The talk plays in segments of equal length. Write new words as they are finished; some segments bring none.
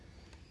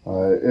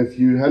If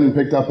you hadn't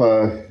picked up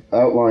an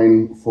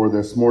outline for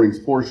this morning's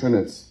portion,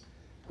 it's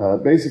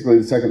basically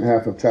the second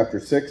half of chapter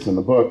 6 in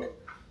the book.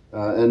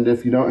 And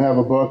if you don't have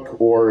a book,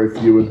 or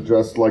if you would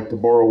just like to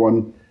borrow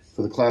one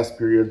for the class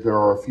period, there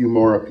are a few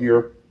more up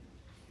here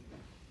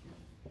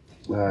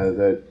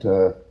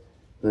that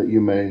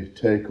you may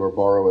take or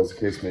borrow, as the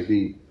case may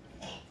be.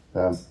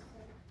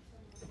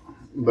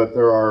 But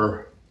there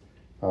are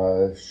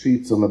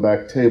sheets on the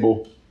back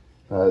table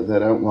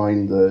that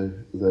outline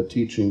the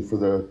teaching for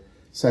the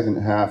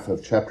second half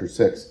of chapter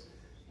 6.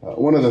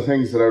 One of the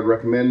things that I would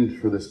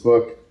recommend for this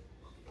book,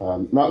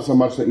 not so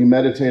much that you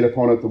meditate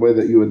upon it the way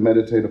that you would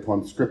meditate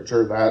upon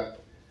Scripture.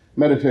 That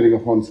meditating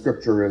upon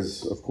Scripture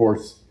is, of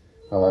course,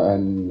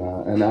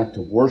 an act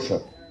of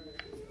worship,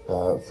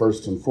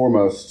 first and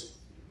foremost.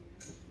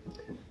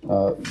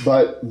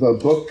 But the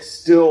book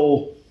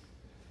still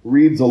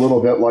reads a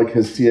little bit like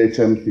his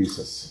THM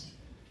thesis,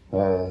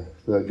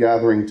 the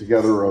gathering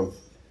together of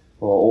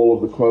all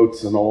of the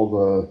quotes and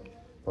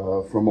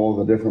from all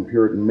the different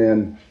Puritan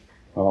men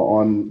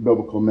on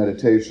biblical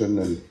meditation.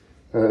 And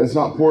it's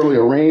not poorly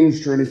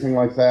arranged or anything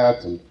like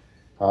that. And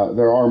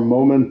there are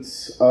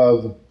moments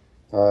of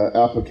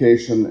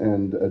application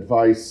and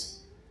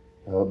advice,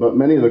 but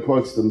many of the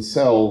quotes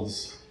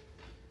themselves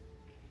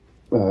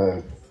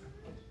are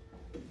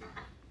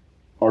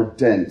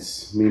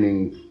dense,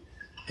 meaning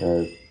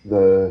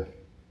the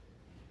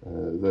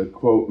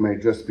quote may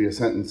just be a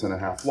sentence and a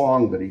half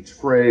long, but each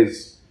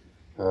phrase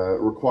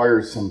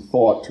requires some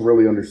thought to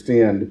really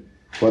understand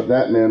what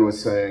that man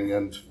was saying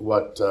and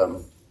what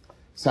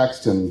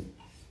Saxton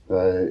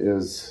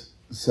is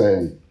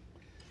saying.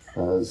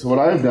 So what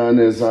I've done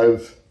is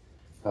I've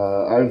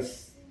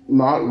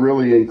not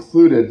really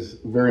included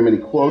very many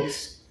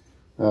quotes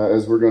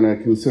as we're going to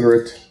consider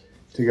it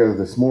together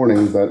this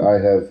morning, but I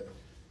have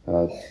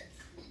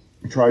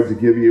tried to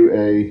give you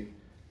a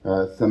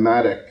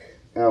thematic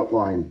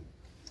outline.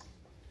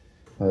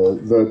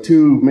 The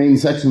two main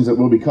sections that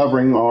we'll be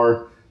covering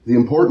are the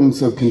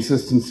importance of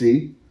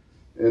consistency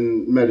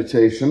in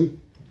meditation.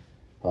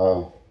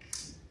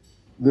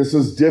 This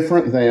is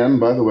different than,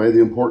 by the way, the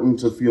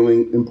importance of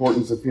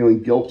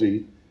feeling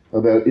guilty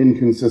about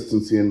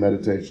inconsistency in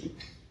meditation.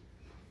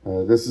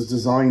 This is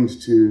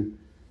designed to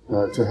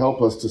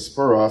help us, to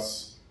spur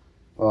us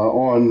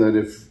on that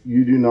if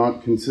you do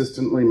not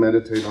consistently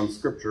meditate on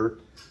Scripture,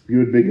 you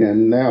would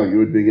begin now. You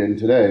would begin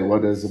today.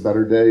 What is a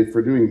better day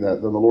for doing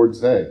that than the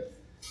Lord's Day?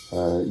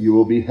 You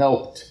will be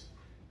helped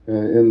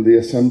in the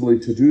assembly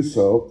to do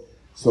so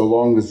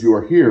long as you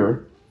are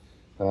here,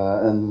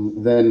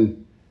 and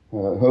then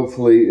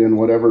hopefully in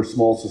whatever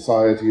smaller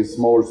societies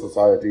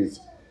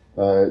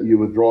you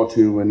withdraw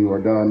to when you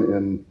are done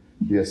in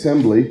the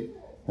assembly.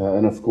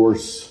 And of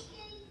course,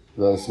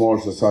 the smaller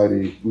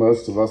society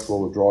most of us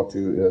will withdraw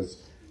to is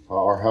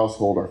our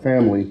household, our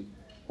family.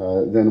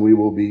 Then we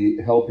will be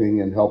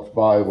helping and helped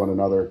by one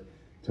another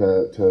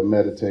to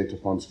meditate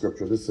upon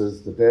Scripture. This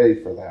is the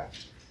day for that.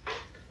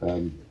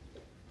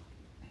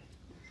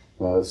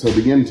 So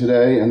begin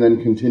today and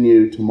then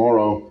continue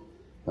tomorrow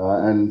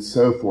and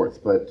so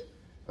forth. But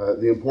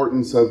the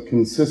importance of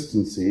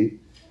consistency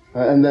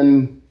and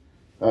then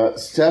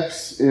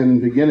steps in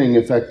beginning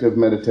effective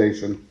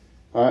meditation.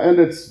 And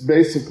it's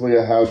basically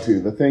a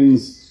how-to, the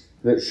things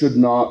that should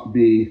not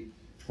be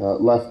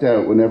left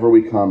out whenever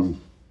we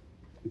come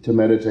to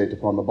meditate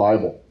upon the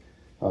Bible.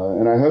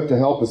 And I hope to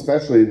help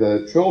especially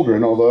the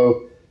children,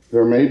 although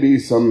there may be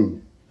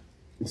some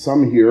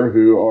here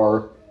who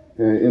are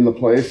in the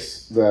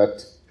place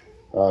that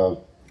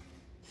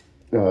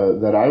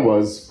I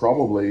was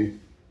probably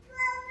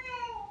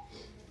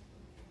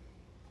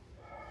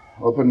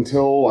up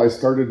until I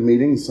started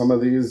meeting some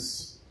of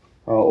these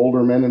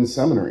older men in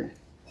seminary.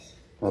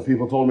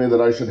 People told me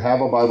that I should have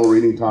a Bible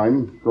reading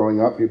time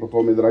growing up. People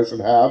told me that I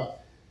should have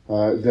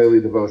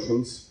daily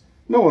devotions.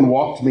 No one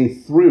walked me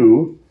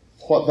through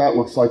what that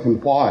looks like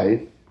and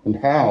why and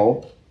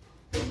how.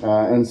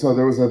 And so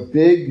there was a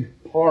big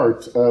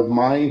part of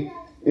my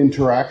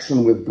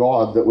interaction with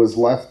God that was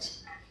left,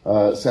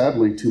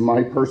 sadly, to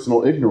my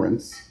personal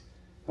ignorance.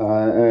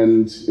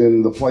 And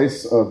in the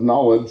place of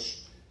knowledge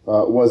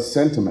was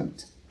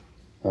sentiment.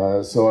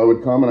 So I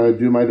would come and I would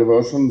do my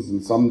devotions,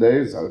 and some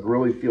days I would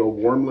really feel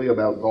warmly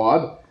about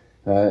God,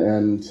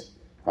 and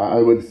I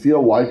would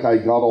feel like I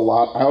got a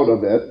lot out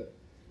of it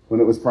when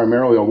it was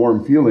primarily a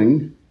warm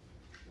feeling.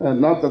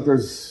 Not that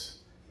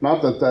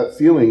that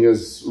feeling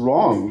is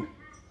wrong.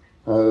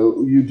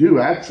 You do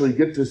actually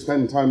get to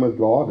spend time with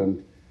God,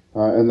 and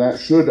that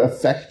should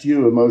affect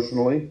you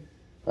emotionally.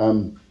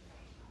 But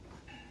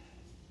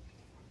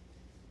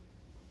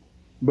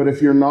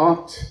if you're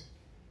not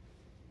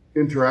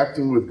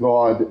interacting with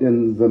God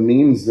in the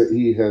means that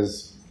He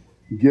has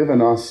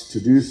given us to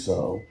do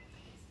so,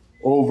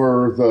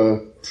 over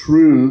the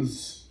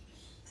truths,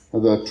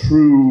 the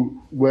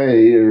true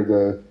way,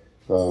 or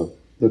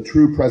the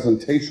true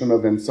presentation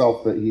of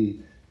Himself that He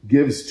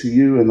gives to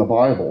you in the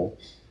Bible,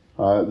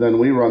 then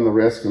we run the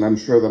risk, and I'm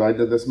sure that I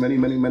did this many,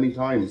 many, many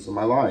times in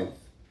my life,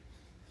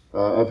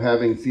 of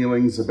having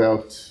feelings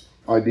about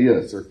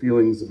ideas or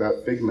feelings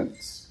about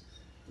figments,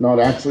 not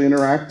actually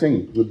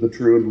interacting with the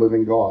true and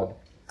living God,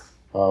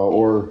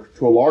 or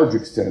to a large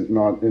extent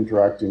not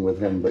interacting with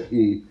him, but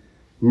he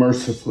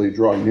mercifully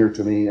drawing near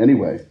to me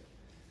anyway,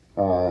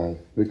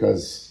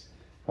 because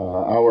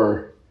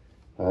our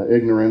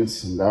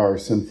ignorance and our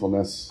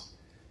sinfulness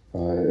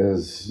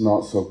is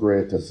not so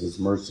great as his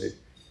mercy.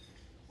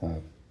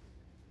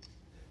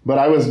 But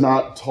I was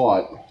not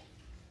taught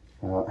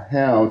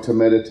how to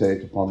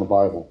meditate upon the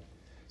Bible.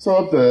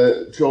 So if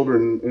the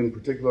children in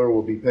particular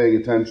will be paying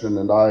attention,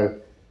 and I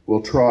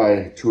will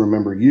try to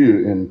remember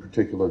you in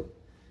particular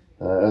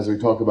as we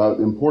talk about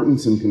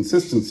importance and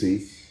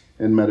consistency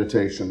in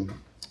meditation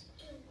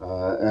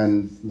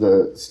and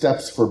the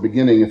steps for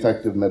beginning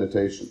effective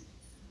meditation.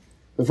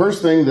 The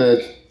first thing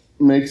that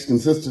makes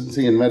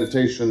consistency in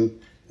meditation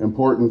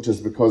important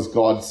is because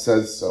God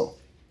says so.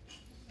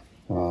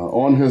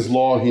 On his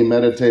law he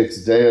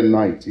meditates day and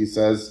night, he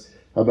says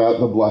about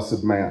the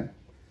blessed man.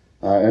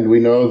 And we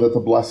know that the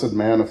blessed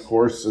man, of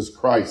course, is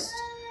Christ.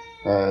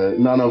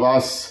 None of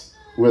us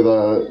with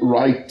a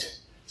right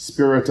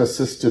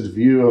spirit-assisted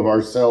view of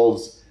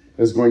ourselves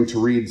is going to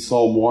read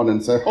Psalm 1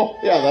 and say, oh,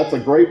 yeah, that's a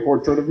great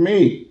portrait of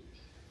me.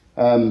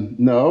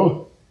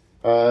 No,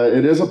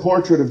 it is a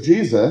portrait of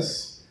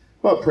Jesus,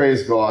 but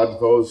praise God,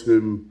 those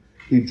whom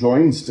he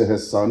joins to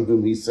his Son,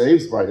 whom he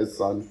saves by his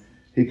Son,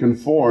 he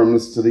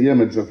conforms to the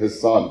image of his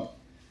Son.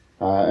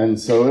 And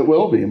so it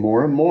will be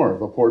more and more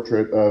the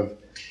portrait of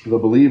the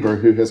believer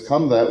who has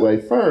come that way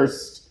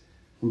first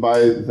by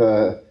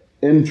the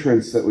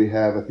entrance that we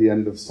have at the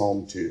end of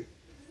Psalm 2.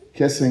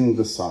 Kissing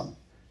the Son,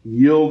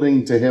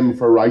 yielding to him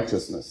for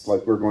righteousness,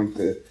 like we're going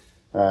to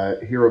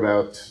hear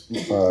about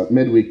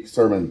midweek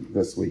sermon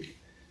this week.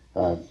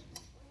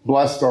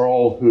 Blessed are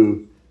all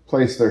who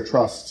place their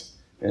trust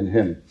in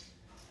him.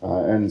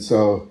 And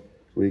so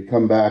we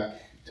come back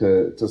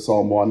to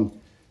Psalm 1,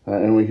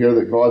 and we hear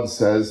that God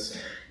says,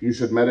 you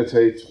should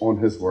meditate on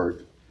his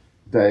word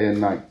day and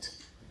night.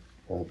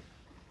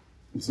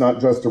 It's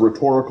not just a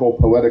rhetorical,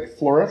 poetic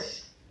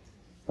flourish.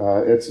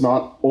 It's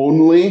not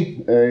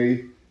only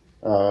a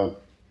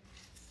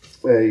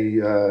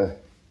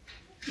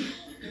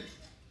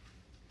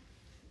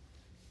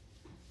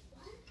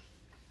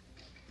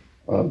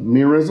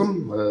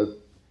merism,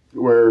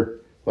 where,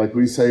 like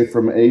we say,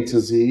 from A to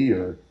Z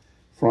or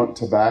front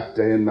to back,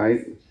 day and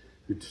night.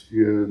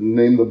 You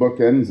name the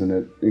bookends, and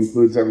it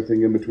includes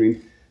everything in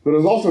between. But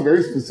it's also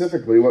very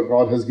specifically what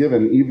God has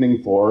given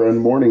evening for and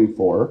morning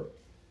for,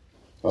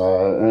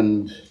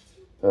 and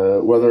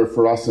whether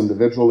for us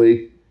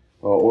individually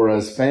or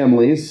as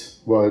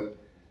families, what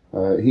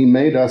he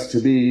made us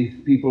to be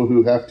people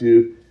who have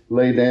to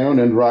lay down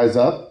and rise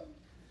up.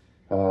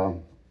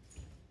 For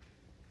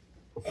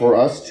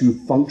us to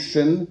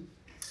function,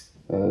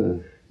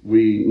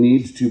 we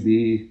need to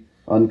be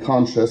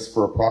unconscious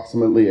for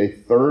approximately a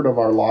third of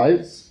our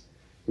lives,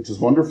 which is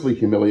wonderfully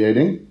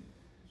humiliating,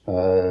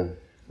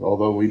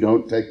 although we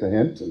don't take the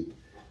hint, and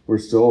we're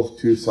still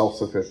too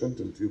self-sufficient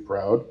and too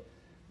proud.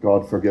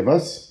 God forgive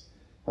us.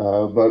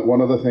 But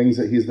one of the things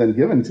that he's then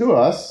given to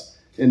us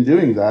in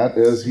doing that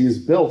is he's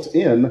built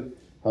in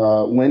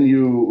when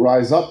you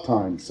rise up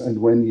times and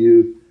when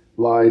you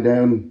lie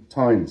down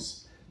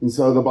times. And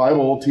so the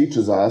Bible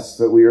teaches us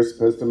that we are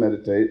supposed to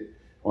meditate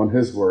on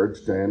his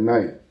words day and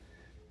night.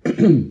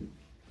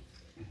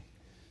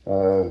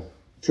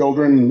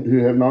 Children who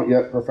have not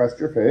yet professed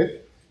your faith,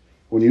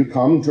 when you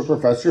come to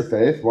profess your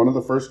faith, one of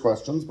the first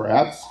questions,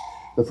 perhaps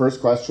the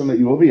first question that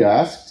you will be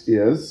asked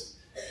is,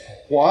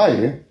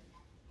 why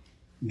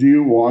do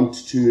you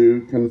want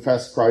to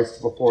confess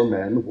Christ before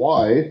men?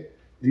 Why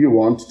do you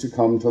want to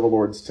come to the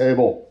Lord's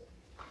table?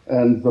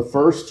 And the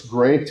first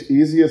great,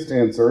 easiest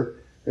answer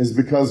is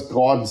because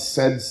God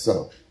said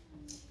so.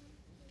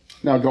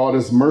 Now, God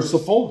is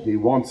merciful. He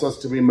wants us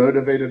to be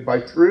motivated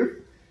by truth.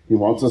 He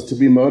wants us to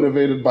be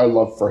motivated by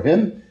love for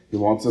him. He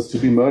wants us to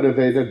be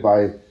motivated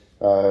by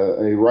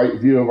a right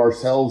view of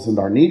ourselves and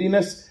our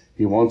neediness.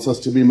 He wants us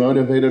to be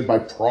motivated by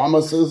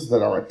promises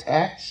that are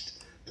attached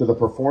to the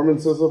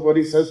performances of what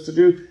he says to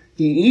do.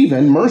 He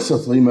even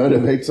mercifully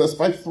motivates us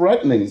by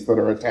threatenings that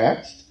are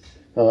attached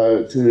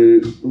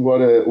to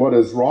what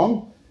is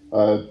wrong.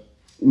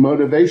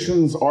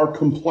 Motivations are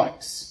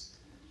complex.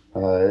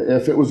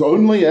 If it was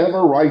only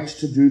ever right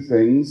to do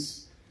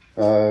things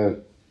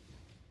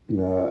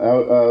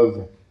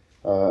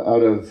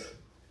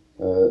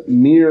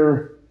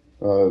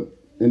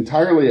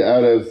entirely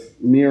out of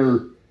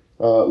mere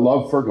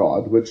love for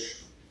God,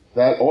 which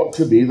that ought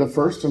to be the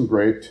first and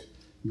great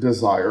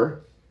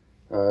desire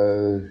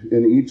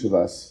in each of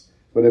us.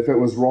 But if it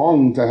was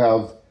wrong to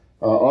have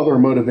other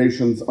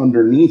motivations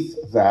underneath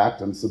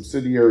that and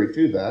subsidiary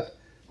to that,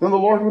 then the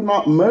Lord would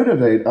not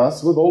motivate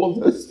us with all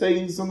of those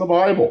things in the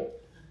Bible.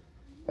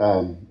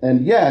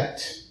 And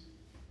yet,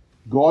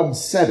 God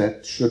said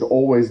it should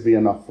always be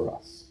enough for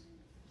us.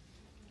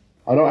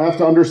 I don't have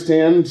to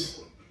understand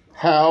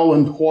how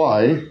and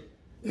why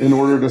in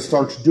order to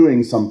start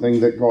doing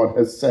something that God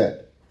has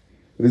said.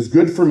 It is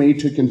good for me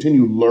to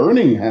continue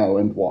learning how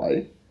and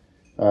why.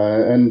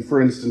 And for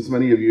instance,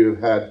 many of you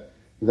have had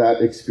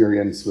that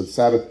experience with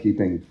Sabbath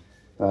keeping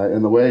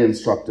in the way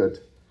instructed,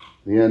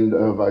 the end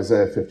of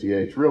Isaiah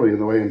 58, really in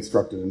the way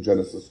instructed in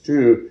Genesis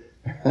 2,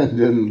 and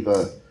in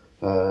the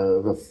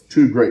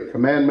two great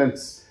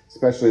commandments,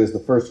 especially as the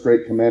first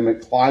great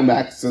commandment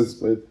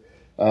climaxes with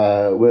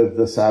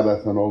the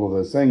Sabbath and all of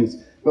those things.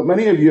 But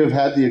many of you have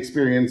had the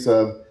experience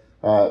of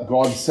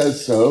God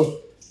says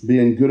so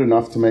being good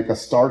enough to make a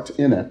start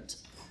in it.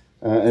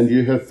 And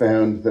you have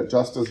found that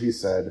just as he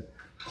said,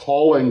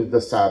 calling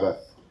the Sabbath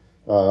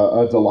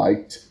a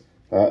delight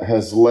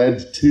has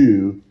led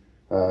to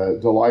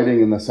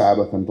delighting in the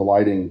Sabbath and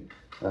delighting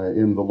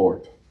in the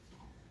Lord.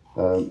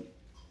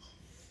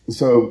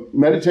 So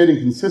meditating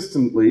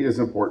consistently is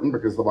important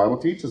because the Bible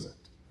teaches it.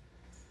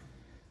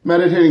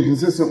 Meditating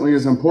consistently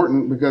is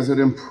important because it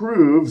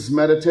improves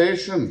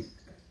meditation.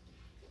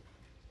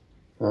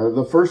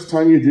 The first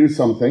time you do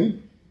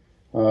something,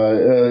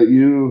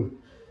 you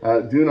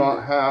do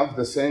not have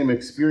the same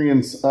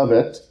experience of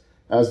it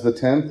as the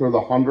 10th or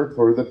the 100th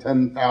or the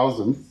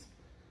 10,000th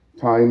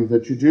time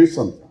that you do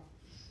something.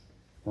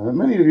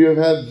 Many of you have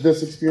had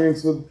this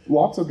experience with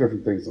lots of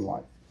different things in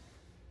life,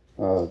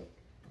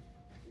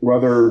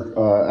 whether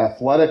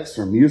athletics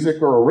or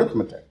music or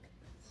arithmetic.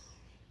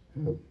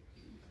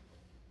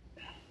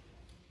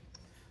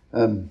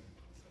 And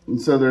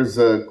so there's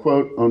a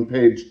quote on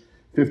page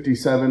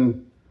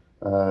 57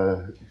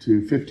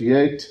 to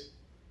 58.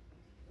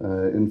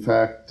 In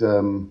fact,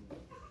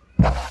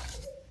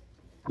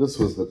 this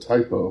was the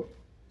typo.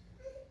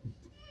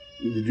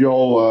 Did you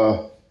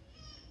all...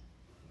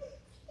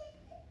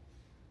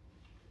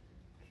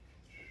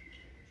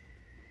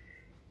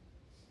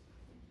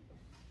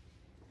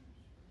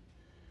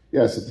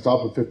 Yes, at the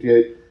top of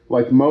 58,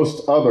 like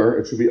most other,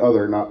 it should be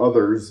other, not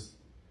others,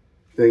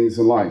 things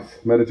in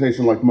life.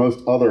 Meditation, like most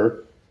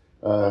other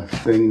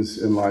things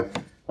in life.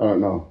 I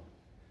don't know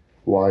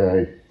why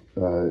I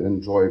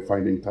enjoy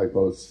finding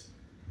typos.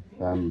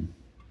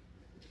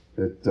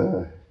 It's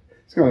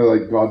kind of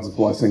like God's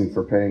blessing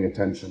for paying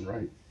attention,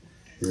 right?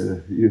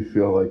 You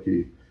feel like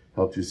he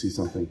helped you see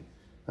something.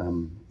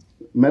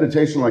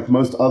 Meditation, like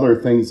most other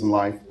things in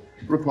life,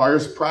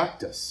 requires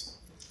practice.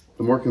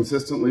 The more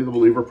consistently the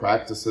believer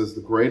practices,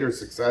 the greater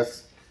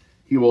success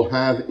he will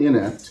have in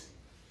it.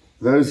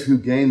 Those who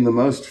gain the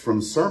most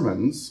from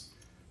sermons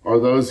are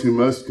those who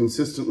most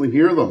consistently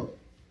hear them.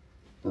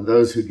 And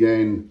those who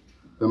gain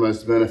the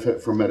most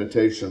benefit from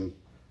meditation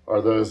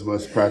are those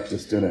most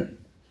practiced in it.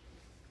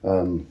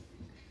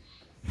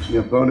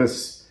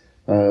 Bonus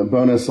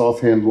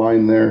offhand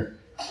line there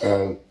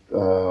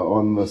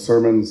on the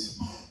sermons.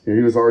 He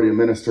was already a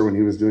minister when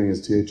he was doing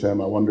his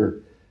THM. I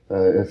wonder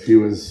if he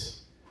was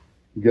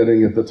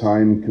getting at the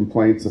time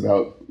complaints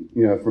about,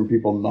 from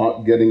people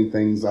not getting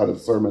things out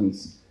of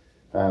sermons.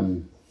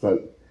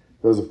 But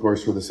those, of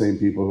course, were the same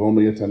people who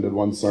only attended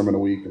one sermon a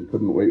week and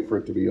couldn't wait for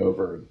it to be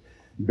over and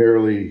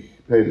barely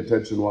paid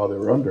attention while they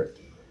were under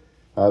it.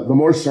 The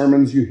more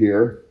sermons you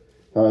hear,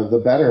 the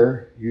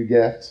better you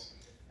get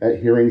at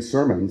hearing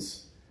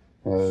sermons.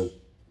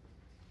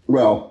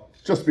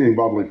 Just being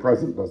bodily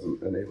present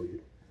doesn't enable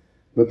you.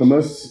 But the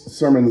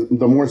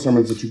more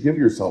sermons that you give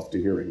yourself to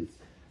hearing,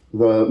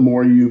 the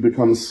more you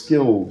become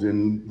skilled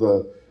in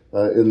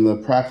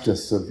the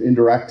practice of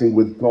interacting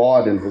with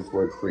God and His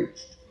Word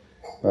preached,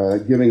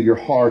 giving your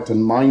heart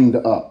and mind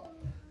up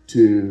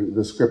to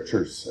the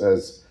Scriptures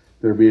as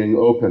they're being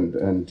opened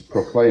and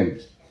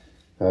proclaimed.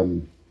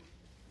 I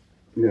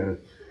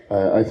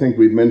think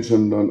we've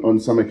mentioned on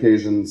some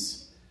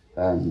occasions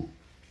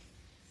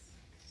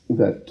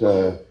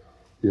that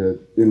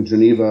in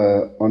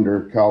Geneva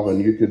under Calvin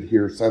you could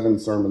hear 7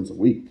 sermons a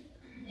week.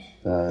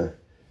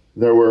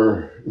 There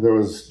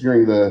was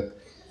during the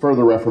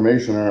further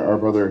Reformation, our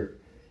brother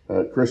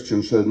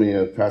Christian showed me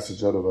a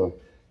passage out of a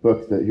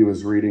book that he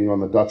was reading on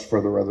the Dutch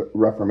further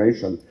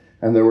Reformation,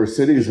 and there were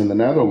cities in the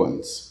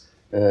Netherlands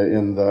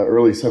in the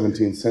early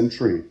 17th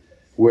century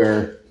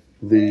where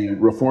the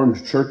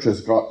Reformed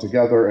churches got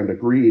together and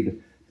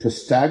agreed to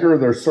stagger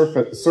their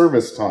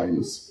service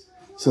times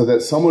so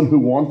that someone who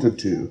wanted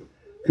to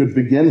could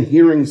begin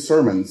hearing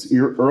sermons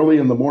early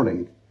in the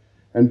morning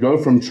and go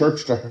from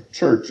church to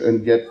church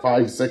and get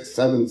 5, 6,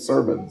 7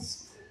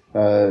 sermons,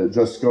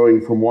 just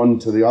going from one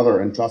to the other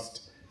and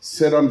just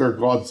sit under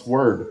God's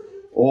word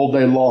all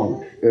day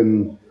long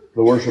in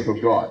the worship of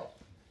God.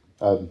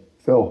 Phil?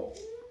 Well,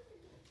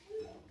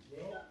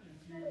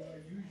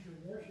 if you use your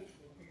worship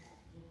book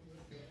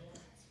with pay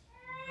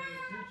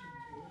attention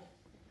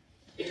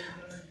to it,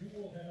 then you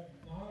will have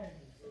 9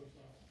 of those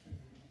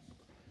opportunities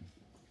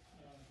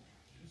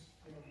just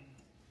from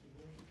the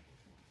worship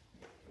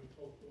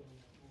book.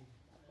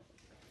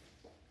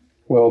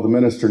 Well, the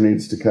minister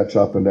needs to catch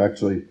up and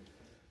actually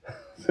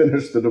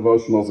finish the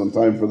devotionals in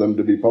time for them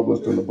to be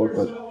published in the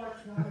booklet.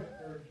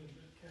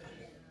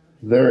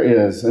 There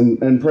is.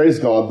 And praise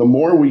God, the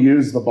more we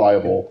use the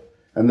Bible,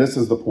 and this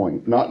is the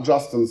point, not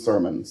just in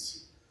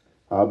sermons,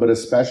 but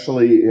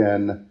especially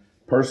in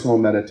personal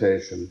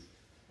meditation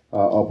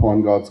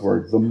upon God's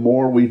Word, the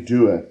more we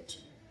do it,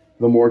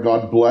 the more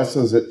God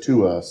blesses it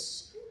to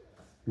us,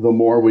 the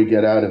more we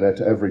get out of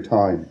it every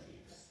time.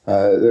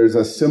 There's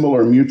a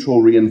similar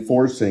mutual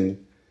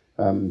reinforcing.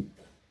 As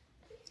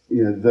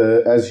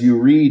you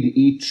read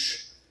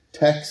each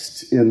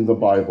text in the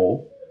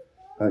Bible,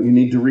 you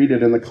need to read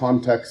it in the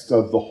context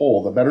of the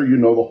whole. The better you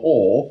know the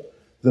whole,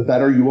 the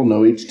better you will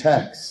know each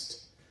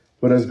text.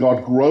 But as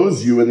God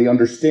grows you in the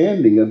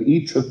understanding of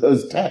each of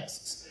those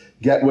texts,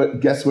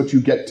 guess what you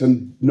get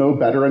to know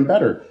better and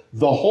better?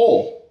 The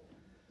whole.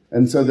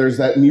 And so there's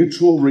that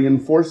mutual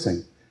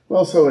reinforcing.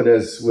 Well, so it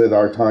is with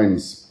our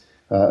times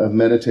of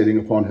meditating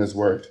upon his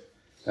word.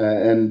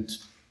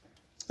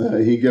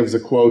 He gives a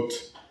quote,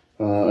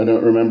 I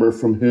don't remember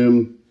from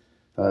whom.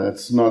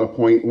 It's not a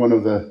point. One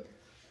of the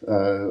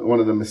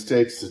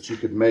mistakes that you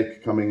could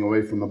make coming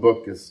away from the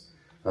book is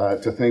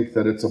to think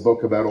that it's a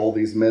book about all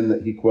these men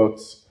that he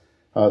quotes.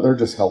 They're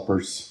just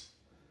helpers.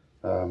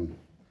 The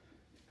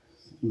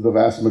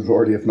vast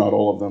majority, if not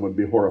all of them, would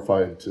be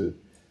horrified to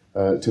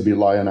be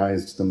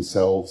lionized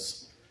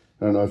themselves.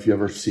 I don't know if you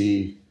ever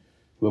see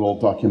little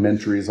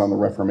documentaries on the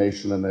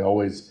Reformation, and they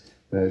always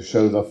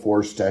show the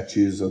 4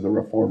 statues of the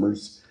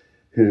reformers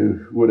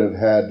who would have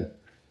had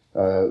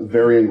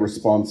varying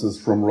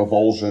responses from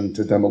revulsion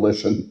to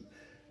demolition,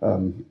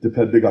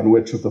 depending on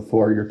which of the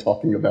 4 you're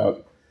talking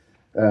about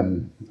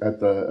at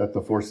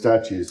the 4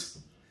 statues.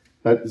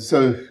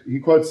 So he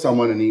quotes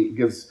someone, and he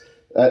gives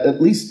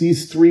at least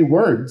these 3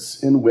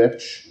 words in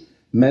which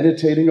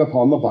meditating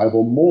upon the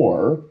Bible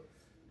more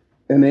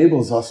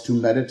enables us to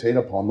meditate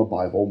upon the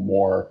Bible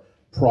more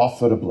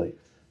profitably,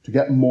 to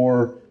get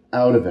more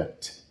out of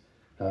it.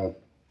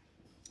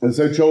 And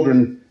so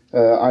children,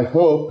 I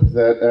hope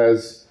that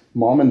as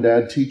mom and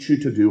dad teach you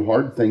to do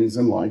hard things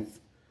in life,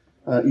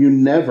 you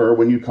never,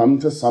 when you come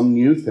to some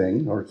new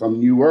thing or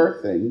some newer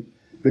thing,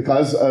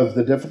 because of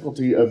the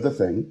difficulty of the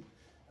thing,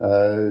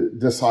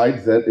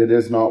 decide that it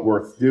is not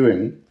worth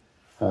doing,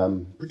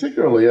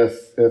 particularly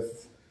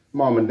if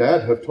mom and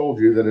dad have told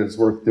you that it's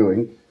worth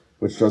doing,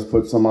 which does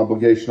put some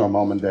obligation on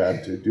mom and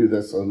dad to do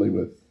this only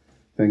with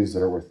things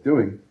that are worth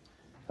doing.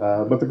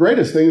 But the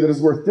greatest thing that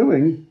is worth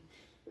doing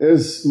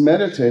is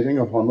meditating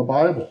upon the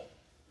Bible.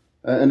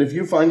 And if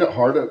you find it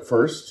hard at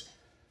first,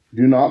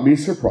 do not be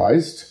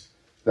surprised.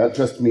 That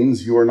just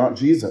means you are not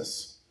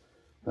Jesus.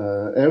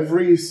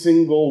 Every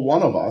single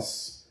one of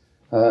us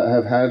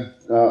have had,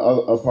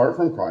 apart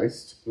from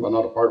Christ, well,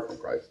 not apart from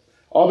Christ,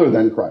 other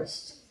than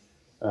Christ.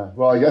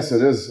 Well, I guess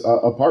it is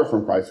apart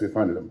from Christ we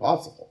find it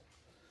impossible.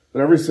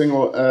 But every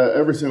single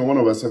one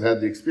of us have had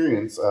the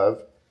experience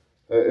of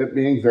it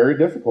being very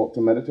difficult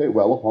to meditate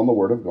well upon the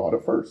Word of God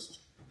at first.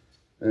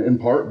 In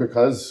part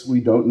because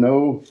we don't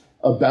know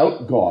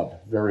about God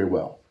very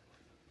well.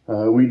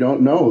 We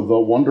don't know the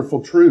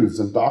wonderful truths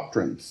and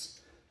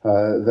doctrines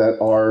that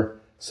are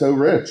so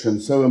rich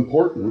and so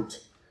important.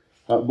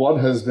 Blood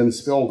has been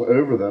spilled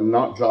over them,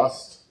 not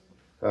just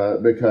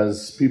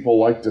because people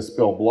like to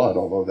spill blood,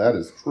 although that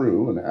is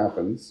true and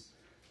happens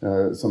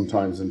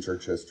sometimes in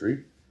church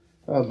history.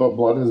 But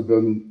blood has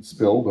been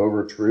spilled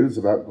over truths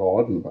about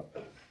God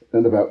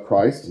and about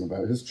Christ and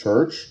about his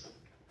church,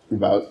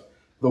 about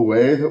the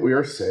way that we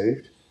are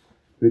saved,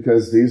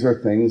 because these are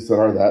things that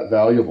are that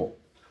valuable.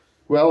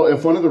 Well,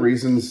 if one of the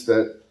reasons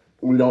that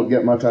we don't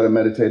get much out of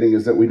meditating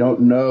is that we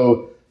don't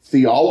know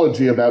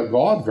theology about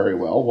God very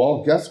well,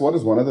 well, guess what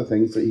is one of the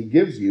things that he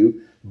gives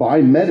you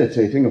by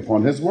meditating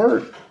upon his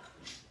word?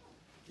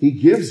 He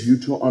gives you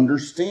to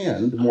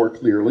understand more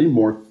clearly,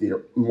 more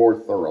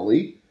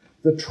thoroughly,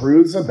 the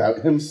truths about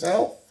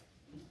himself.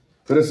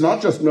 But it's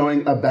not just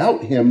knowing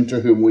about him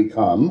to whom we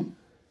come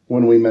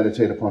when we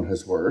meditate upon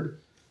his word.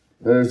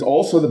 There's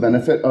also the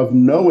benefit of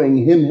knowing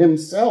him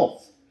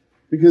himself,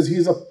 because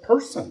he's a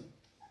person.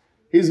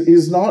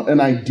 He's not an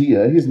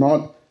idea. He's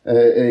not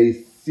a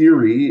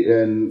theory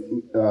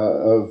in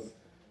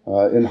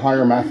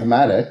higher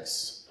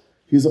mathematics.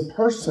 He's a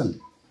person.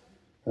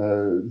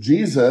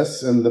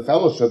 Jesus and the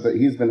fellowship that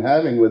he's been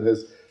having with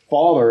his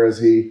Father as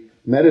he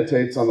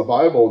meditates on the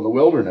Bible in the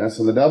wilderness,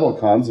 and the devil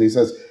comes and he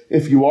says,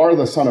 if you are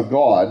the Son of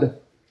God,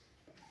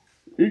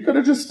 you could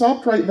have just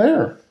stopped right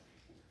there.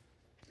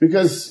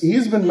 Because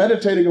he's been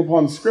meditating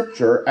upon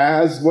Scripture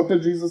as, what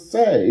did Jesus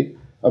say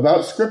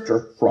about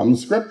Scripture? From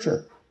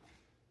Scripture.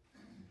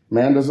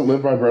 Man doesn't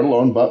live by bread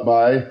alone, but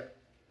by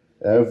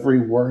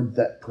every word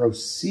that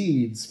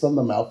proceeds from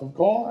the mouth of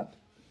God.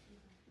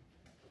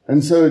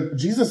 And so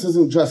Jesus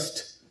isn't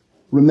just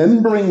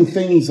remembering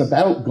things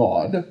about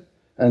God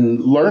and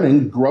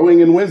learning, growing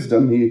in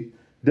wisdom. He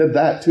did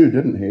that too,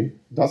 didn't he?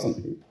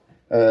 Doesn't he?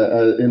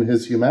 In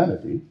his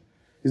humanity.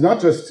 He's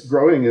not just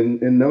growing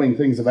in knowing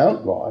things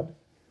about God.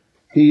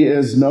 He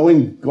is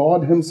knowing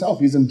God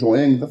himself. He's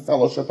enjoying the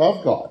fellowship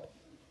of God.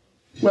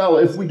 Well,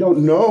 if we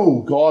don't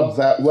know God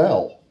that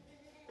well,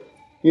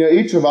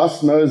 each of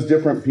us knows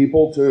different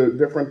people to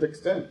different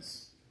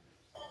extents.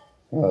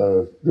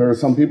 There are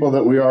some people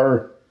that we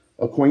are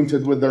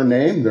acquainted with their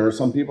name. There are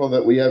some people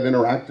that we have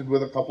interacted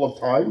with a couple of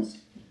times.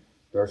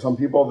 There are some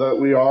people that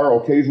we are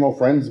occasional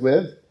friends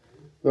with.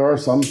 There are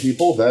some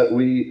people that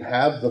we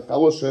have the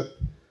fellowship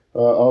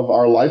of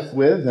our life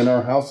with in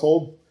our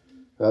household.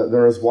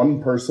 There is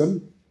one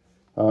person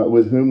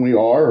with whom we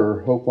are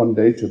or hope one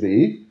day to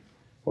be,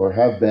 or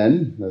have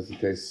been, as the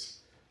case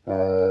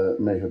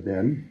may have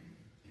been,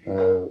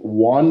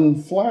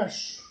 one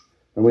flesh,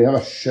 and we have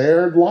a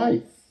shared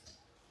life.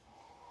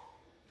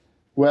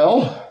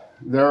 Well,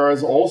 there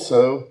is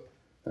also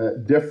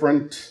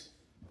different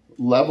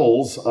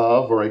levels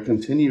of, or a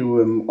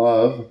continuum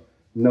of,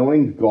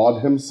 knowing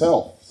God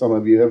himself. Some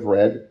of you have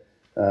read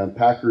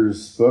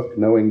Packer's book,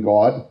 Knowing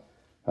God.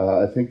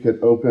 I think it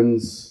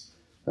opens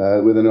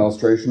with an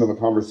illustration of a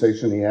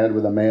conversation he had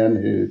with a man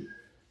who,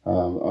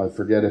 I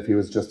forget if he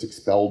was just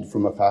expelled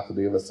from the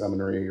faculty of a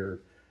seminary or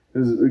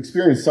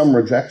experienced some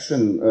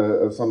rejection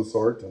of some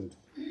sort.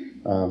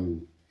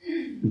 And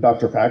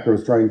Dr. Packer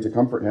was trying to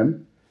comfort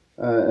him.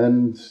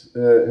 And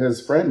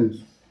his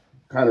friend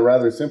kind of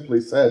rather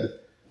simply said,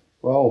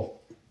 well,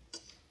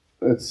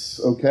 it's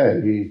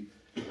okay.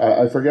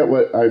 I forget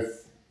I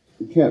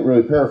can't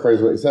really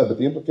paraphrase what he said, but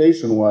the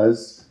implication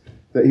was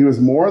that he was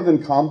more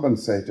than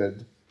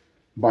compensated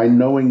by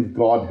knowing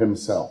God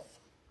himself.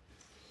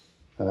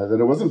 That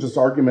it wasn't just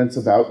arguments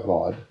about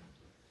God.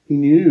 He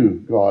knew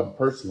God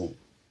personally.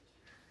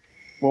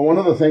 Well, one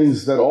of the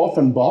things that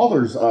often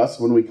bothers us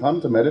when we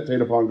come to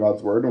meditate upon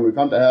God's word, when we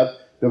come to have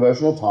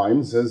devotional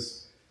times,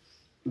 is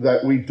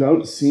that we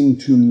don't seem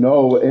to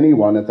know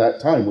anyone at that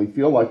time. We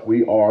feel like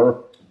we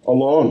are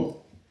alone.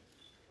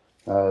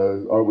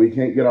 Or we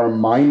can't get our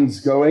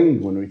minds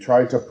going. When we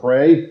try to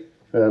pray,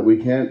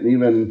 we can't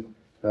even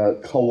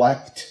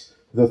collect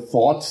the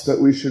thoughts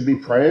that we should be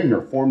praying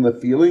or form the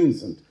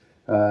feelings.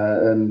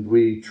 And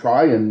we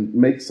try and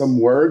make some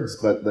words,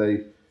 but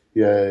they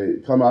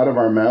come out of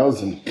our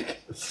mouths and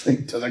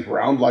sink to the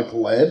ground like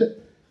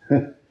lead.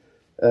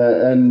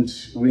 And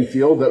we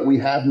feel that we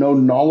have no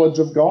knowledge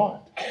of God.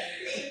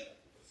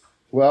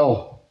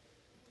 Well,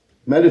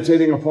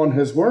 meditating upon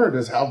his word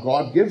is how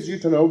God gives you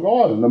to know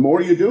God. And the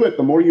more you do it,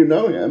 the more you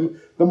know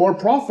him, the more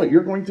profit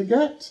you're going to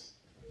get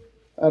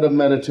out of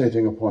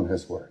meditating upon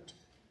his word.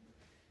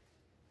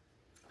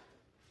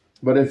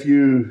 But if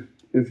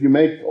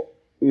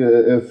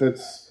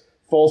it's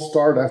false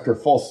start after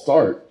false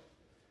start,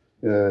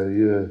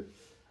 you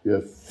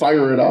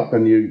fire it up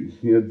and you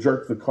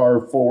jerk the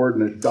car forward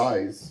and it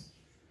dies,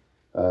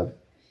 all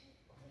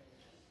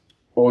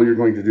you're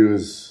going to do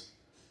is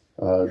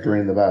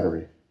drain the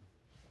battery.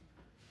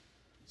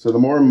 So the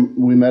more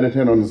we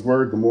meditate on his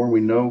word, the more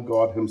we know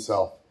God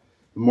himself.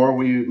 The more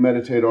we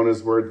meditate on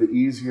his word, the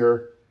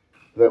easier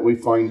that we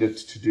find it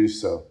to do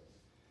so.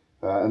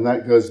 And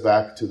that goes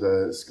back to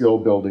the skill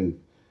building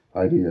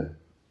idea.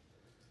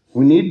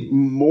 We need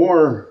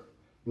more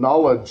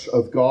knowledge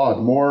of God,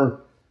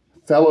 more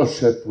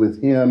fellowship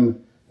with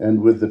him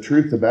and with the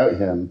truth about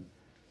him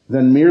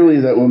than merely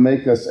that will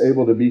make us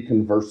able to be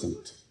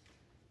conversant.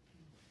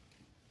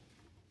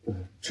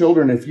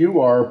 Children, if you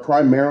are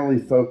primarily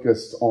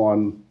focused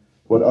on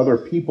what other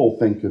people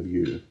think of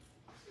you,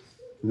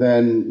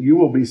 then you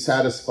will be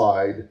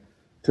satisfied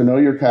to know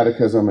your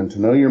catechism and to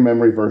know your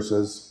memory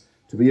verses,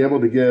 to be able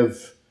to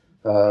give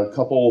a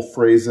couple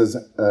phrases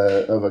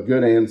of a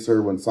good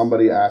answer when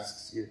somebody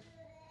asks you.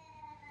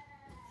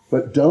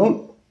 But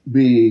don't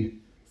be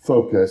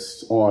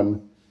focused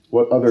on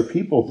what other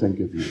people think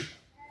of you.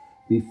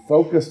 Be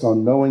focused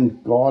on knowing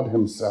God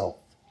himself.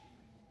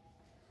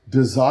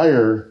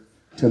 Desire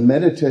to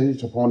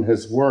meditate upon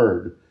his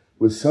word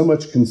with so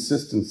much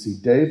consistency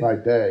day by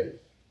day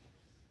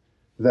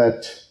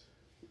that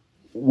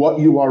what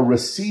you are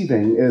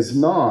receiving is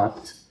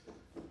not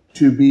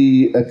to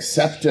be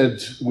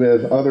accepted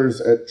with others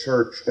at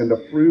church and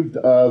approved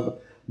of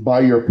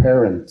by your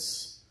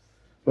parents,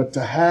 but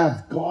to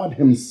have God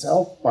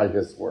himself by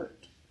his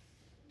word.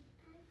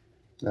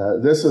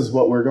 This is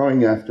what we're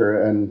going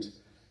after, and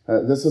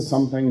this is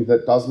something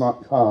that does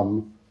not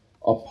come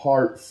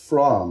apart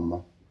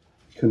from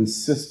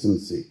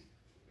consistency,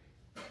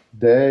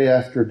 day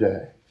after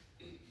day,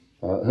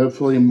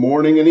 hopefully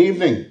morning and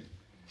evening.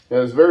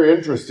 It's very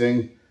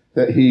interesting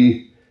that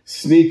he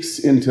sneaks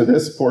into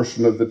this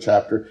portion of the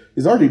chapter.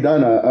 He's already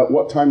done at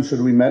what time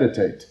should we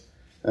meditate?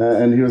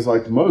 And he was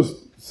like,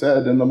 most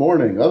said in the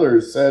morning,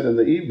 others said in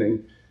the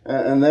evening.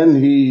 And then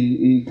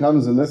he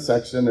comes in this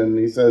section and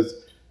he says,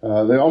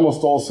 they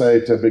almost all say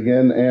to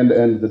begin and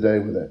end the day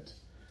with it.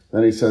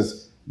 Then he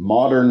says,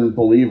 modern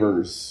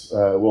believers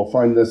will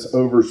find this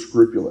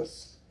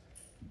over-scrupulous.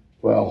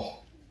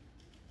 Well,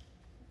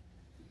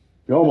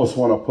 you almost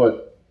want to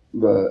put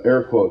the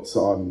air quotes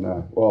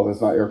on, well, there's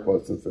not air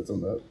quotes since it's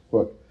in the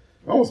book.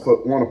 You almost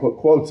want to put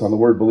quotes on the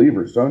word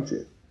believers, don't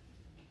you?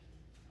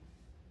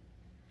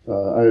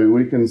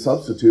 We can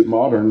substitute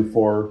modern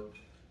for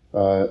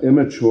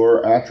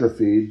immature,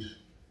 atrophied,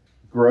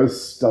 growth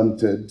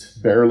stunted,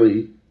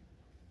 barely.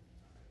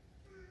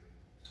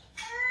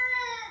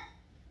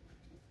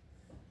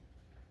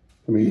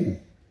 I mean,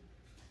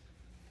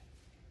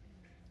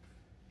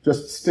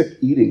 just stick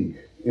eating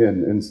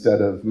in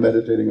instead of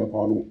meditating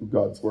upon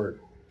God's word.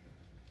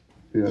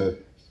 The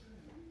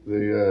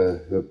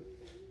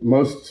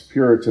most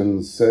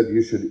Puritans said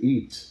you should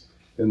eat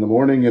in the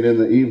morning and in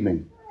the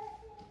evening.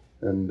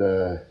 And,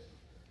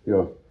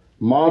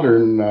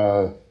 modern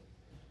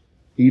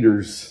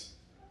eaters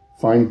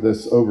find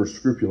this over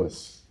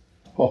scrupulous.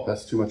 Oh,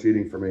 that's too much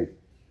eating for me.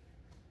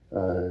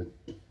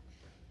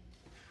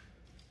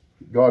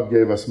 God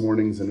gave us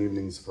mornings and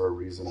evenings for a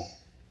reason.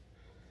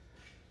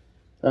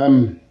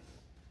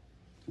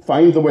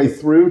 Find the way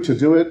through to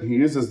do it. He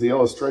uses the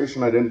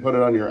illustration, I didn't put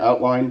it on your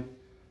outline,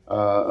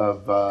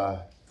 of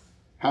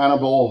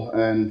Hannibal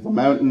and the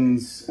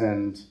mountains,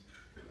 and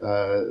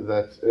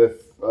that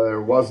if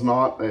there was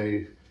not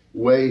a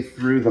way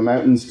through the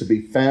mountains to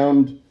be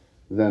found,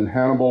 then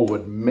Hannibal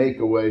would make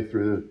a way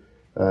through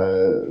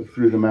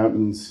the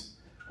mountains,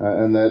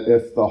 and that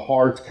if the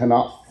heart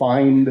cannot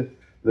find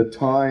the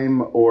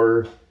time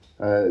or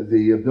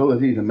the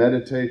ability to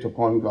meditate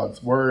upon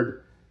God's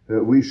word,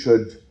 that we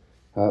should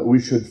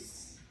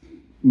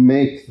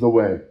make the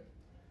way.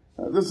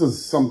 This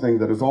is something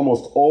that is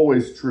almost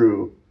always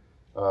true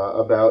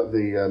about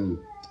the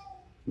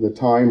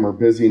time or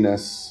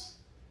busyness.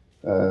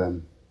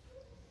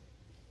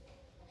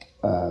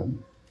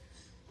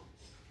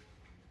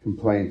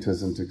 Complaint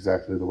isn't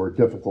exactly the word.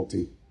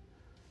 Difficulty.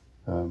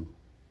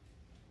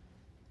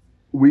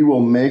 We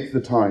will make the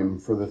time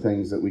for the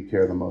things that we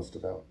care the most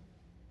about.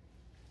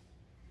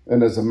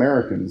 And as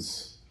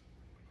Americans,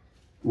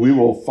 we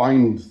will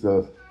find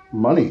the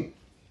money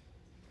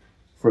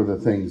for the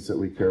things that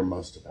we care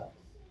most about.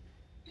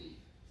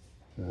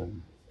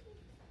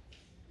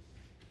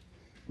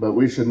 But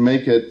we should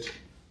make it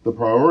the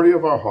priority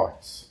of our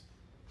hearts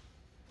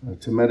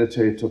to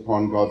meditate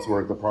upon God's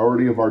word, the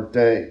priority of our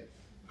day.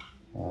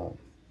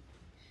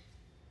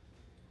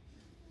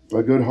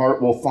 A good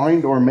heart will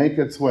find or make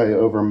its way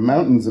over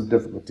mountains of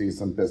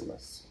difficulties and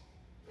business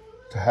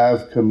to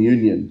have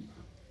communion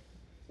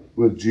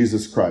with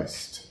Jesus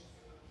Christ.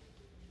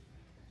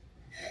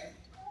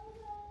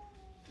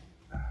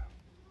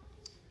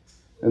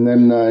 And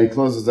then he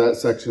closes that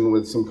section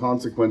with some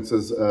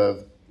consequences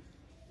of,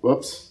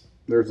 whoops,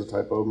 there's a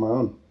typo of my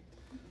own.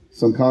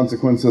 Some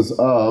consequences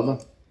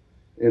of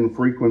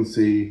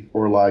infrequency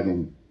or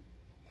lagging.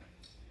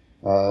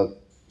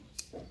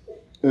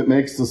 It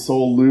makes the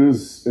soul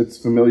lose its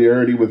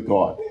familiarity with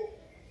God.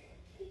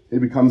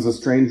 It becomes a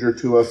stranger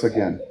to us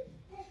again.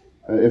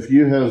 If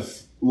you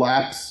have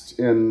lapsed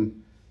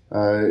in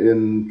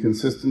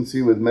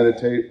consistency with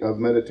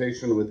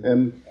meditation with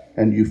Him,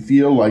 and you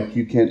feel like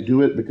you can't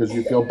do it because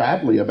you feel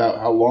badly about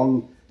how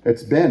long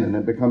it's been, and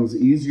it becomes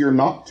easier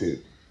not to,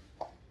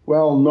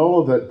 well,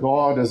 know that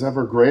God is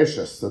ever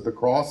gracious, that the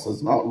cross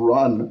has not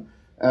run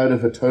out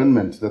of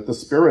atonement, that the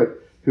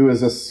Spirit, who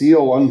is a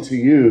seal unto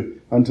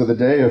you unto the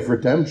day of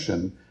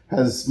redemption,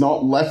 has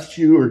not left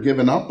you or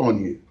given up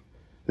on you,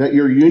 that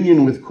your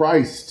union with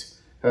Christ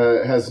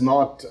has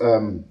not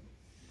been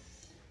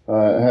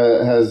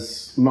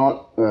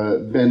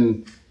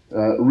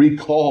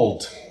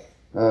recalled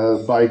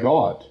by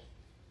God.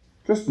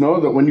 Just know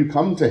that when you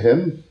come to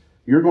Him,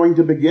 you're going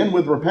to begin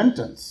with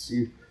repentance.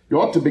 You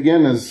ought to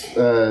begin as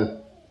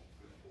the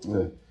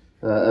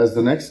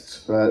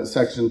next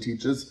section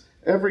teaches,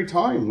 every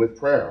time with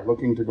prayer,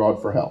 looking to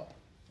God for help.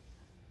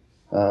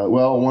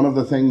 Well, one of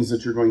the things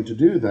that you're going to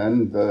do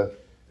then,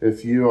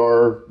 if you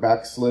are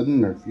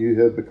backslidden or if you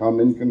have become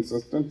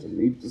inconsistent and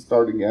need to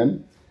start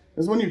again,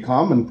 is when you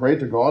come and pray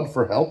to God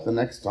for help the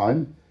next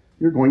time,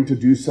 you're going to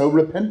do so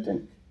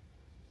repenting.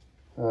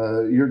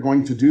 You're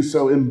going to do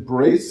so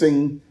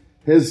embracing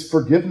His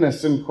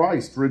forgiveness in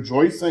Christ,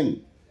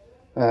 rejoicing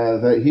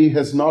that He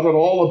has not at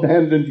all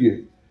abandoned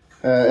you,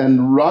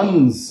 and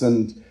runs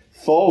and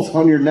falls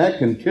on your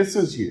neck and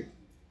kisses you.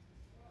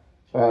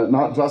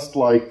 Not just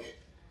like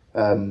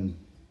the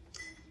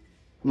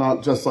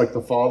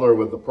father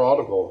with the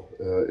prodigal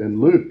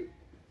in Luke,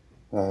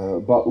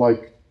 but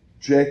like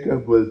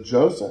Jacob with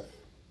Joseph,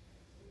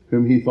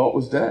 whom he thought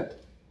was dead,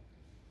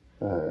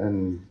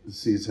 and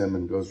sees him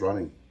and goes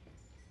running,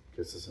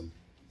 kisses him.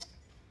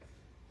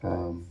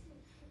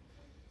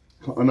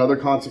 Another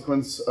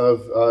consequence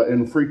of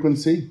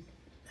infrequency,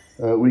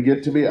 we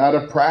get to be out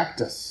of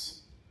practice.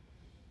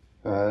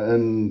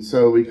 And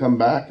so we come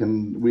back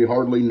and we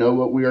hardly know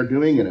what we are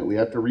doing in it. We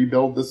have to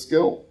rebuild the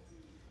skill.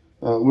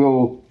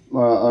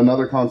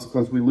 Another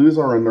consequence, we lose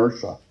our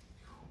inertia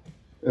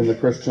in the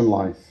Christian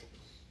life.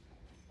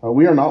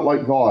 We are not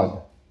like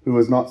God, who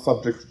is not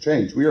subject to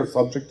change. We are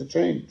subject to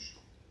change.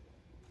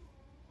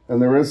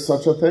 And there is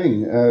such a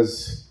thing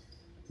as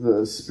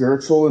the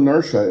spiritual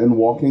inertia in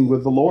walking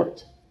with the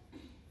Lord.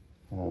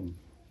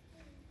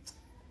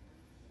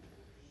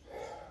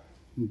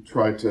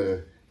 Try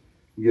to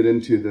get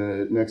into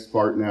the next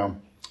part now.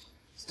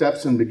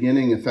 Steps in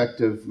beginning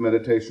effective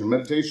meditation.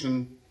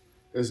 Meditation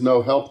is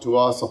no help to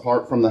us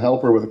apart from the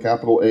helper with a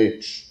capital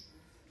H.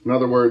 In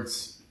other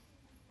words,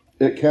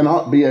 it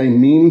cannot be a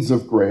means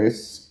of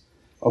grace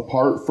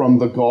apart from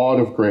the God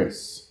of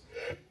grace.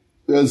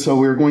 And so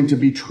we're going to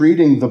be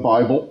treating the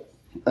Bible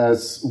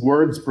as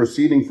words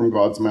proceeding from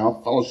God's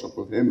mouth, fellowship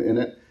with Him in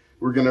it.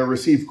 We're going to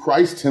receive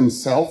Christ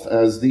Himself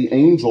as the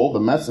angel, the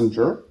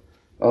messenger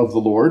of the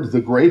Lord,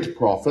 the great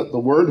prophet, the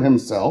Word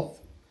Himself,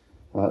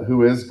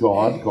 who is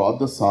God, God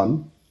the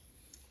Son.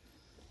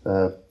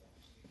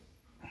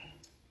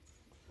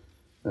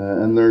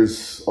 And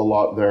there's a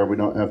lot there. We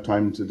don't have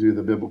time to do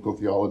the biblical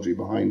theology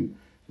behind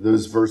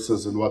those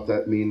verses and what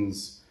that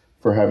means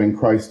for having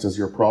Christ as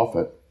your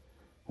prophet.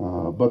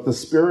 But the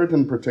Spirit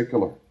in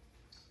particular,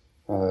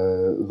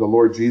 the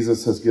Lord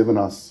Jesus has given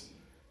us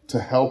to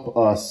help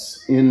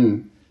us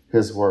in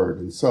His Word.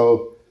 And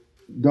so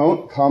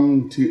don't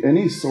come to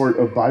any sort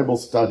of Bible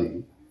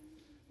study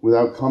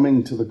without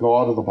coming to the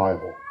God of the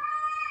Bible.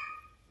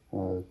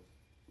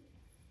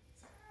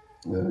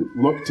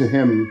 Look to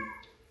Him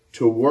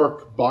to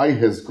work by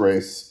His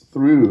grace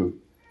through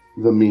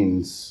the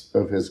means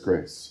of His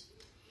grace.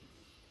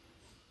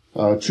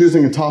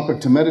 Choosing a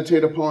topic to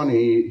meditate upon,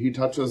 he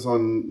touches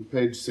on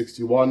page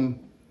 61.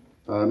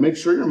 Make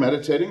sure you're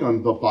meditating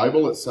on the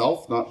Bible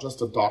itself, not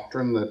just a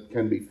doctrine that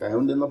can be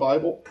found in the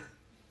Bible.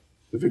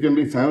 If it can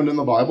be found in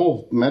the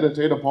Bible,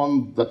 meditate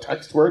upon the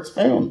text where it's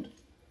found.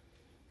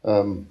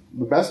 The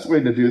best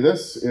way to do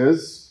this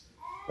is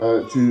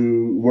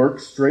to work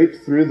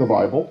straight through the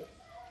Bible.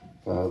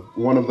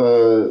 One of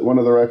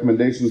the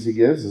recommendations he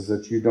gives is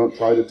that you don't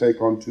try to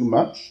take on too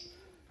much.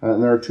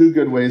 And there are two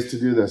good ways to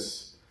do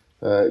this,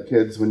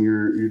 kids, when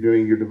you're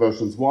doing your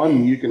devotions.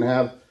 One, you can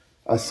have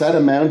a set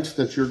amount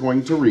that you're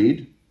going to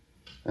read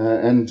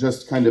and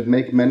just kind of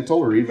make mental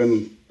or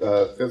even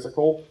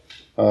physical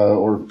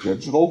or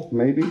digital,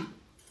 maybe,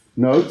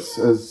 notes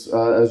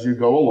as you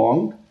go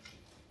along.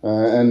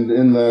 And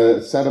in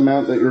the set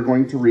amount that you're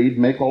going to read,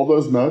 make all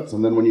those notes.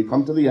 And then when you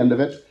come to the end of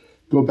it,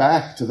 go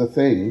back to the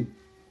thing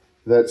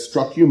that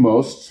struck you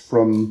most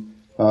from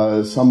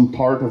some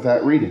part of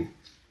that reading.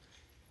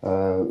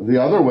 The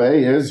other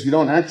way is you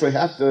don't actually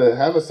have to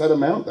have a set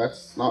amount.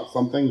 That's not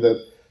something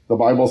that the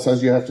Bible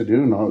says you have to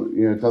do. No,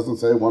 it doesn't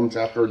say 1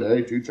 chapter a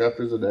day, 2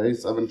 chapters a day,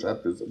 7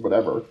 chapters,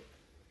 whatever.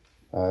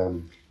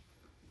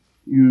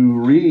 You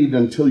read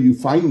until you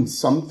find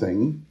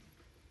something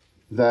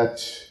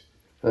that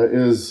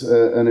is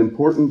an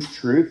important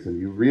truth, and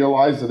you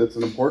realize that it's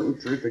an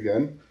important truth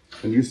again,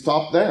 and you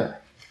stop there.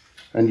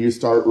 And you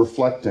start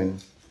reflecting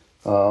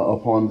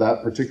upon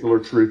that particular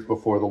truth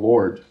before the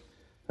Lord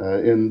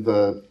in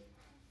the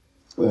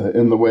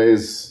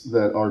ways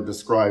that are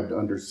described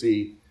under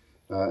C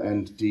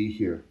and D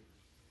here.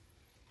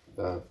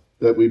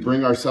 That we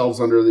bring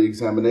ourselves under the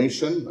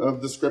examination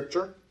of the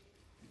Scripture.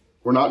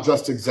 We're not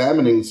just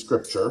examining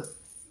Scripture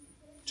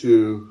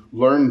to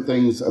learn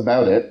things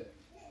about it,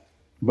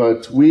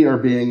 but we are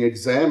being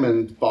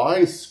examined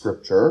by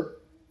Scripture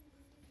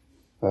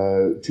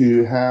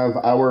to have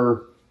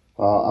our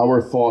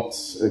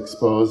thoughts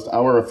exposed,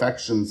 our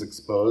affections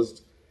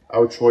exposed,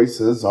 our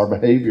choices, our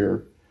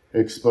behavior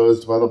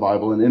exposed by the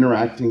Bible, and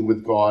interacting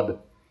with God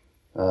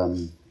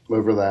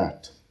over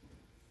that.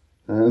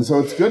 And so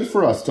it's good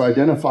for us to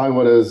identify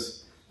what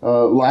is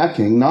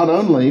lacking, not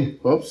only,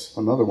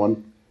 another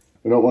one,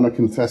 we don't want to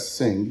confess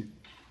sing.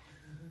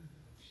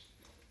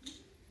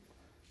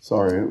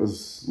 Sorry, it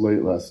was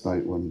late last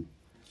night when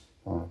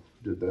I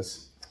did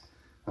this.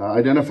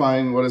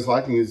 Identifying what is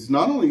lacking is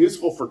not only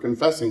useful for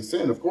confessing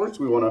sin. Of course,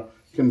 we want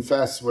to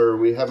confess where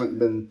we haven't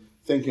been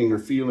thinking or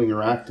feeling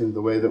or acting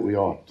the way that we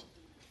ought.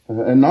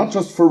 And not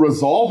just for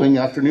resolving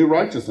after new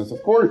righteousness.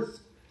 Of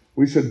course,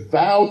 we should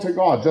vow to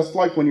God, just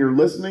like when you're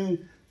listening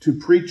to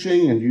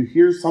preaching and you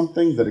hear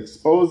something that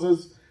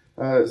exposes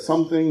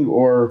something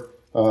or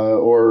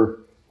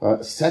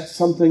sets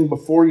something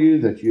before you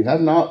that you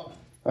have not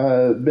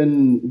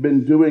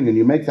been doing, and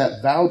you make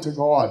that vow to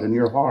God in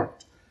your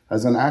heart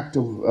as an act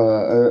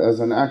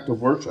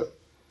of worship.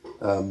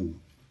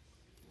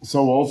 So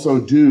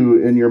also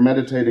do in your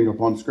meditating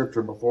upon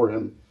Scripture before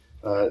Him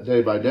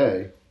day by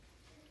day.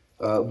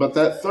 But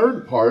that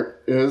third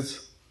part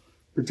is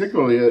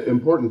particularly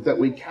important, that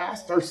we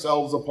cast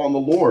ourselves upon the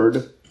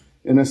Lord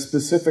in a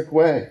specific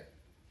way.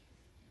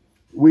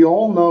 We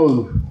all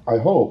know, I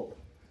hope,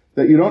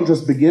 that you don't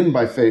just begin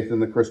by faith in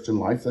the Christian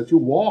life, that you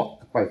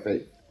walk by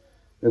faith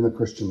in the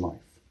Christian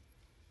life.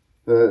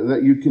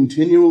 That you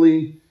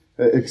continually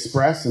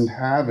express and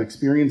have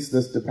experienced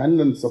this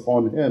dependence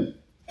upon Him.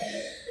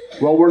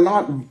 Well,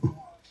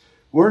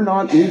 we're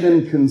not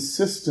even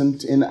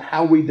consistent in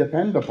how we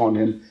depend upon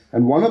Him.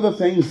 And one of the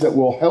things that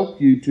will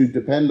help you to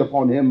depend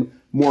upon Him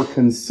more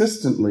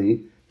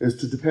consistently is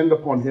to depend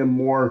upon Him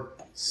more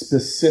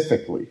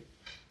specifically.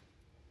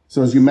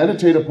 So as you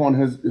meditate upon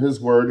His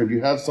Word, and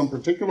you have some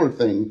particular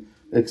thing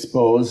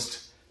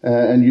exposed,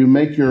 and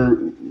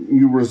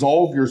you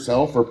resolve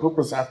yourself or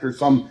purpose after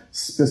some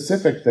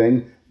specific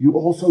thing, you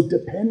also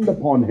depend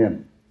upon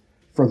Him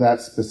for that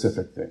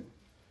specific thing.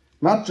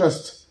 Not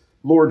just,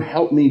 Lord,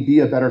 help me be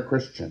a better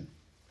Christian,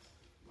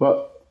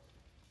 but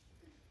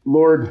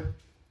Lord,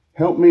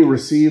 help me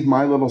receive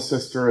my little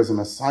sister as an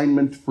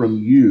assignment from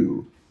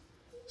You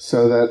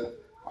so that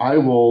I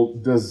will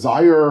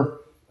desire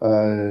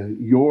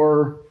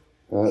Your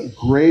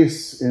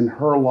grace in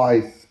her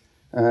life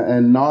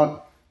and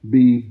not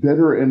be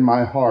bitter in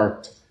my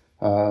heart,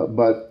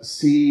 but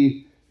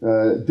see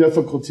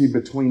difficulty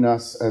between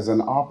us as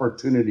an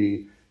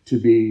opportunity to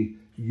be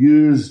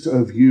used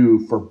of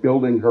You for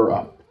building her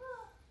up.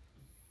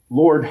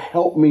 Lord,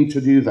 help me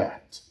to do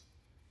that.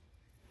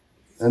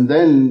 And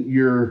then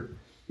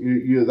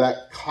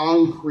that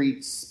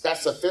concrete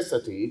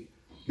specificity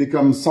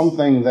becomes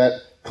something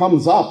that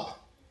comes up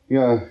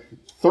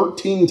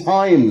 13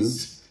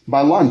 times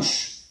by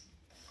lunch.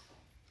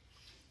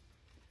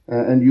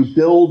 And you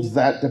build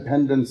that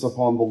dependence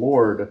upon the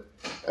Lord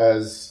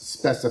as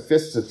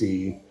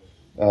specificity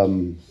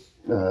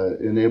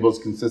enables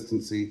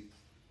consistency.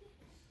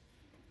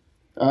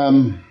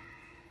 I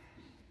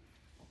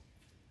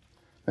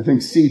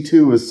think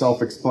C2 is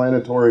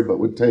self-explanatory, but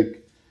would take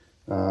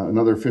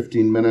another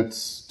 15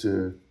 minutes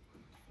to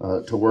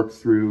work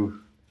through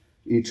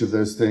each of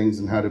those things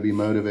and how to be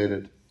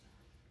motivated.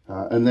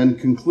 And then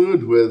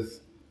conclude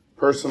with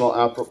personal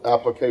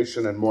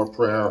application and more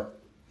prayer.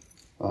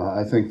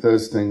 I think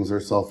those things are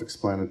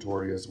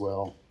self-explanatory as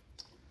well.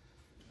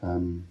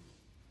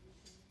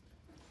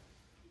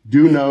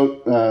 Do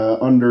note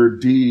under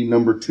D,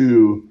 number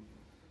 2,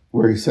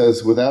 where he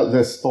says, without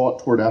this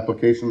thought toward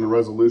application and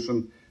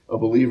resolution, a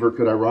believer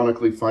could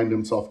ironically find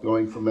himself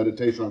going from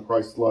meditation on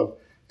Christ's love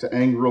to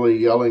angrily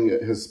yelling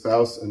at his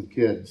spouse and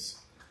kids.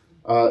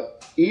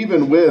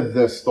 Even with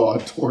this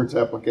thought towards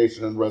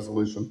application and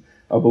resolution,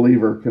 a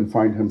believer can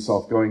find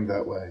himself going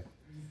that way.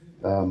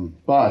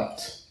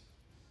 But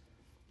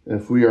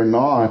if we are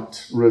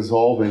not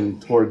resolving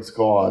towards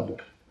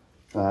God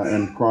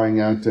and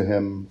crying out to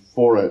Him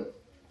for it,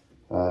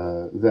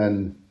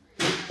 then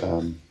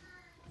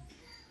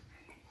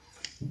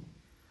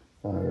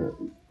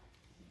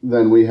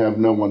we have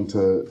no one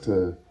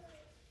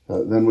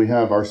then we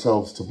have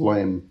ourselves to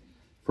blame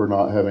for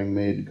not having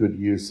made good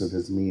use of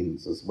His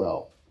means as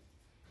well.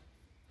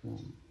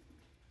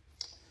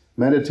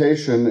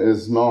 Meditation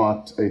is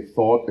not a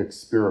thought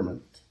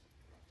experiment.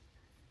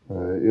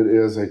 It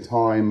is a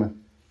time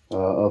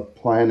of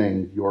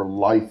planning your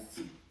life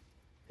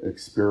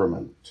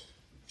experiment.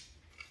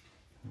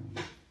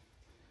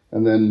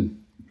 And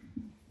then,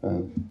 I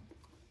don't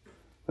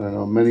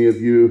know, many of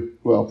you,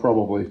 well,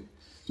 probably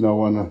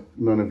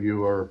none of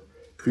you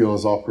feel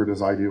as awkward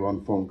as I do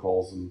on phone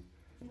calls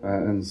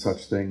and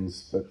such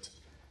things. But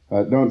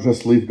don't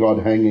just leave God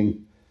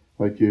hanging.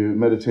 Like you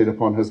meditate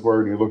upon His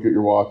Word, you look at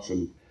your watch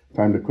and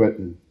time to quit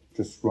and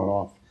just run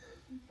off.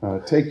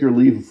 Take your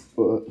leave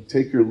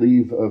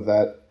of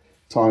that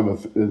time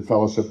in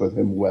fellowship with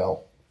Him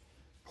well.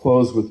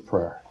 Close with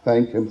prayer.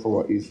 Thank Him for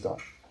what He's done.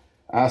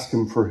 Ask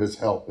Him for His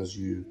help as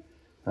you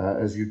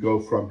go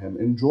from Him.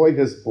 Enjoy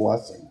His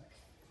blessing.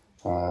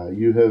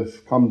 You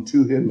have come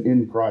to Him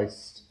in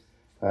Christ.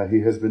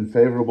 He has been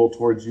favorable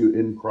towards you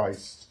in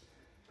Christ.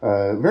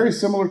 Very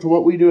similar to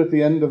what we do at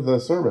the end of the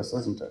service,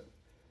 isn't it?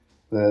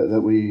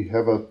 That we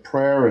have a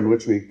prayer in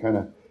which we kind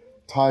of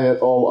tie it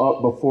all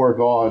up before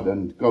God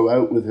and go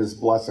out with His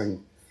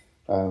blessing.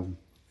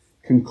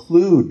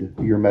 Conclude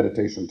your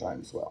meditation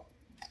times well.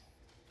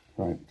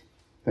 Right.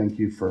 Thank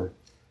you for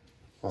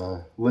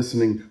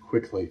listening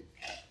quickly,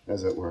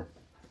 as it were.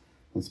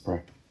 Let's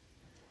pray.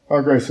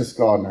 Our gracious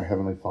God and our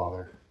Heavenly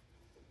Father,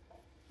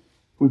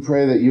 we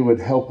pray that you would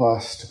help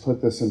us to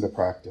put this into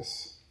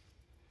practice,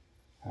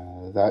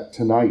 that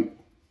tonight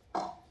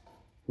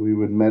we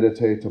would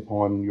meditate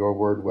upon your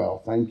word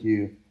well. Thank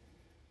you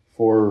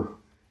for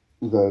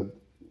the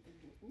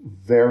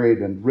varied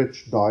and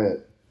rich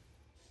diet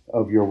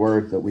of your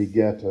word that we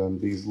get on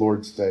these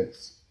Lord's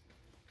days.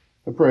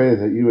 I pray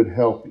that you would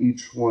help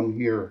each one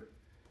here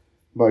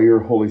by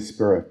your Holy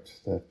Spirit,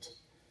 that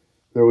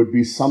there would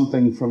be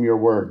something from your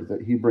word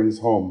that he brings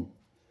home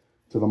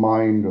to the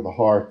mind or the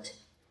heart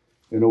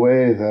in a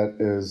way that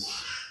is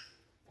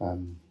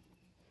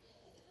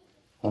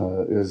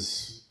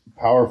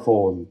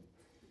powerful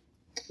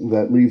and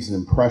that leaves an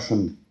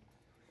impression,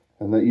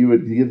 and that you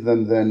would give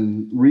them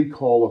then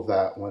recall of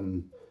that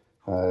when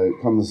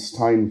it comes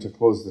time to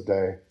close the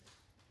day,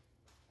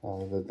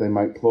 that they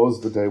might close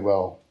the day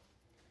well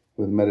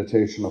with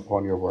meditation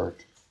upon your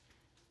word.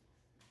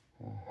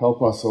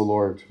 Help us, O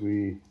Lord.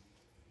 We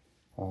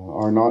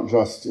are not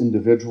just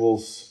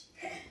individuals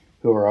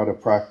who are out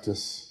of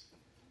practice.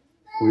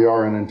 We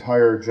are an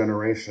entire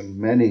generation,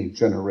 many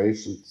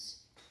generations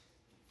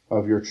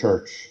of your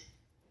church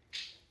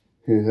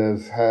who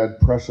have had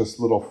precious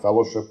little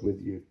fellowship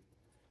with you,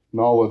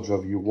 knowledge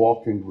of you,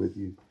 walking with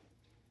you.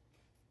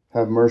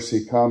 Have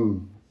mercy,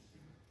 come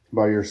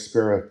by your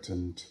Spirit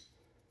and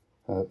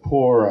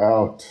pour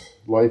out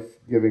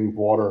life-giving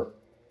water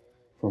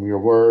from your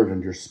word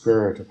and your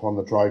Spirit upon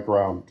the dry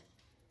ground,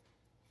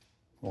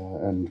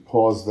 and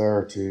cause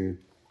there to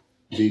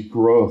be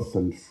growth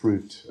and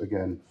fruit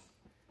again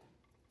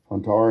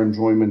unto our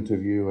enjoyment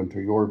of you and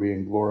to your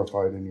being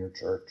glorified in your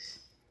church,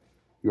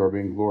 your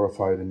being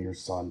glorified in your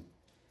Son.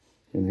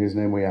 In his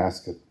name we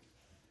ask it.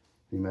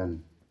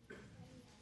 Amen.